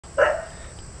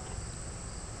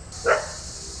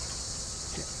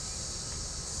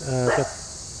Got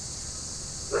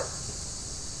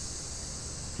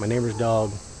my neighbor's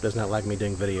dog does not like me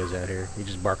doing videos out here. He's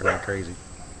just barking like crazy.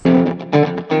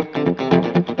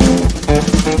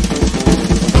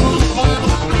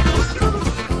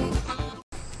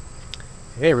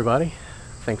 Hey everybody,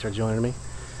 thanks for joining me. I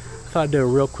thought I'd do a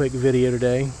real quick video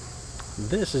today.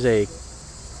 This is a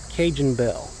Cajun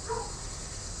Bell.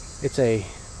 It's a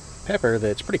pepper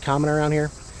that's pretty common around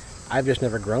here. I've just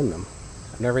never grown them.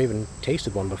 I've never even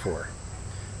tasted one before.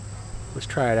 Let's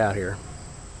try it out here.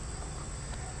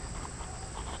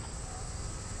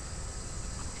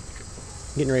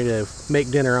 Getting ready to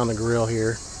make dinner on the grill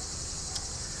here.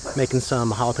 Making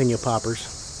some jalapeno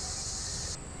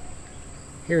poppers.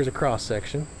 Here's a cross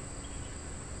section.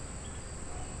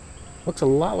 Looks a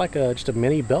lot like just a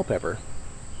mini bell pepper.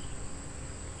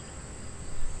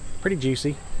 Pretty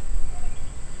juicy.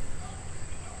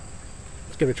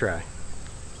 Let's give it a try.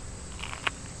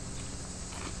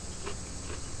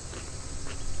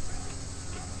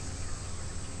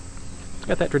 It's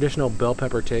got that traditional bell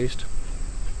pepper taste,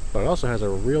 but it also has a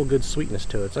real good sweetness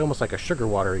to it. It's almost like a sugar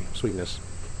watery sweetness.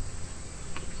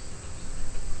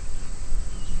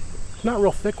 It's not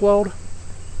real thick-welled,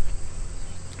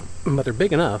 but they're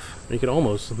big enough. You could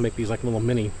almost make these like little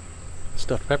mini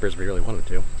stuffed peppers if you really wanted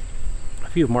to. A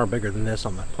few of them are bigger than this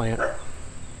on the plant,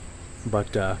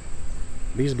 but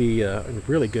these would be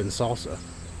really good in salsa.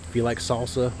 If you like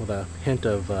salsa with a hint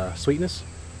of sweetness,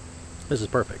 this is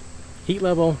perfect. Heat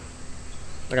level,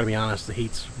 I gotta be honest, the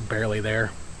heat's barely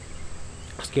there.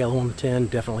 Scale of 1 to 10,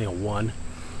 definitely a 1.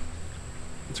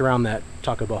 It's around that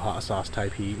Taco Bell hot sauce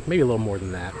type heat, maybe a little more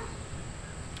than that.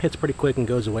 Hits pretty quick and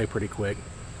goes away pretty quick.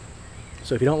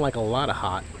 So if you don't like a lot of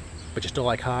hot, but you still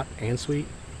like hot and sweet,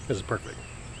 this is perfect.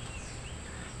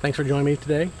 Thanks for joining me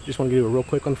today. Just want to do a real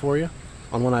quick one for you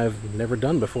on one I've never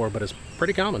done before, but it's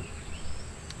pretty common.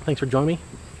 Thanks for joining me.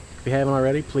 If you haven't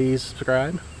already, please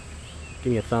subscribe,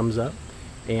 give me a thumbs up,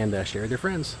 and share with your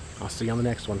friends. I'll see you on the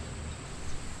next one.